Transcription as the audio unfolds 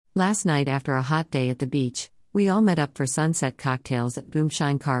Last night after a hot day at the beach, we all met up for sunset cocktails at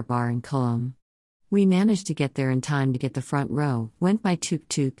Boomshine Car Bar in Palolem. We managed to get there in time to get the front row, went by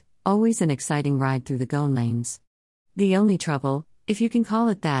tuk-tuk, always an exciting ride through the gone lanes. The only trouble, if you can call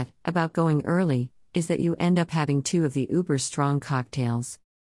it that, about going early, is that you end up having two of the uber-strong cocktails.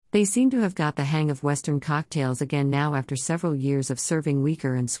 They seem to have got the hang of Western cocktails again now after several years of serving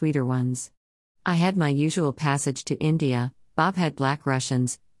weaker and sweeter ones. I had my usual passage to India, Bob had Black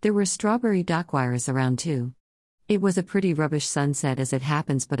Russians, there were strawberry dockwires around too. It was a pretty rubbish sunset as it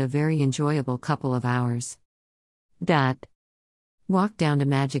happens, but a very enjoyable couple of hours. Walked down to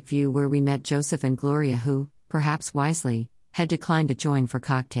Magic View where we met Joseph and Gloria who, perhaps wisely, had declined to join for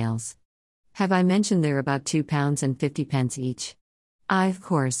cocktails. Have I mentioned they're about £2.50 each? I, of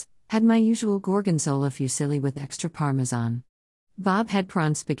course, had my usual gorgonzola fusilli with extra parmesan. Bob had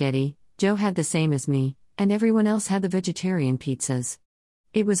prawn spaghetti, Joe had the same as me, and everyone else had the vegetarian pizzas.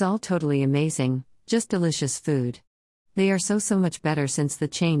 It was all totally amazing, just delicious food. They are so much better since the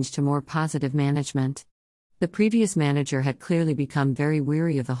change to more positive management. The previous manager had clearly become very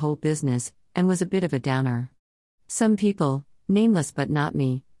weary of the whole business, and was a bit of a downer. Some people, nameless but not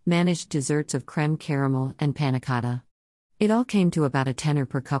me, managed desserts of creme caramel and panna cotta. It all came to about a tenner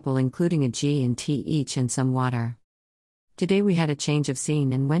per couple including a G&T each and some water. Today we had a change of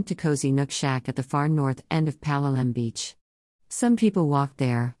scene and went to Cozy Nook Shack at the far north end of Palolem Beach. Some people walked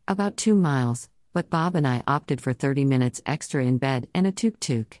there, about 2 miles, but Bob and I opted for 30 minutes extra in bed and a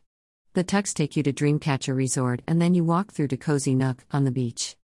tuk-tuk. The tuks take you to Dreamcatcher Resort and then you walk through to Cozy Nook on the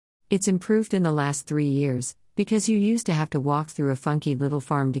beach. It's improved in the last 3 years, because you used to have to walk through a funky little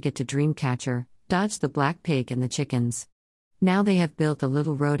farm to get to Dreamcatcher, dodge the black pig and the chickens. Now they have built a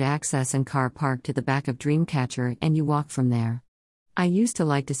little road access and car park to the back of Dreamcatcher and you walk from there. I used to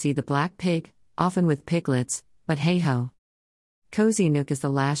like to see the black pig, often with piglets, but hey-ho. Cozy Nook is the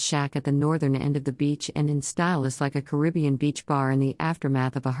last shack at the northern end of the beach and in style is like a Caribbean beach bar in the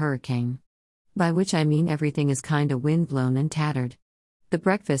aftermath of a hurricane. By which I mean everything is kinda windblown and tattered. The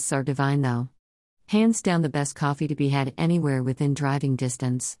breakfasts are divine though. Hands down the best coffee to be had anywhere within driving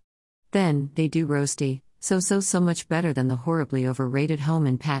distance. Then, they do roasty, so much better than the horribly overrated home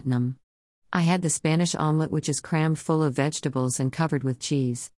in Patnam. I had the Spanish omelet which is crammed full of vegetables and covered with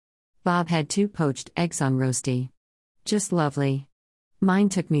cheese. Bob had 2 poached eggs on roasty. Just lovely. Mine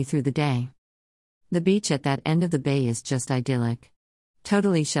took me through the day. The beach at that end of the bay is just idyllic.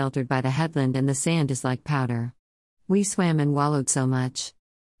 Totally sheltered by the headland and the sand is like powder. We swam and wallowed so much.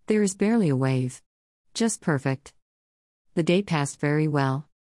 There is barely a wave. Just perfect. The day passed very well.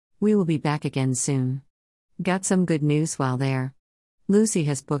 We will be back again soon. Got some good news while there. Lucy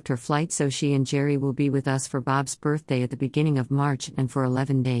has booked her flight so she and Jerry will be with us for Bob's birthday at the beginning of March and for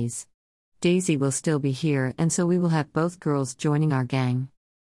 11 days. Daisy will still be here and so we will have both girls joining our gang.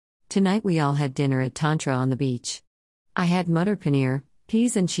 Tonight we all had dinner at Tantra on the beach. I had mutter paneer,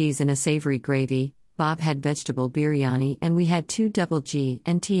 peas and cheese in a savory gravy, Bob had vegetable biryani and we had 2 double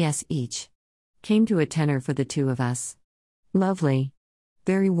G&Ts each. Came to a tenner for the 2 of us. Lovely.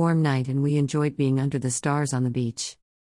 Very warm night and we enjoyed being under the stars on the beach.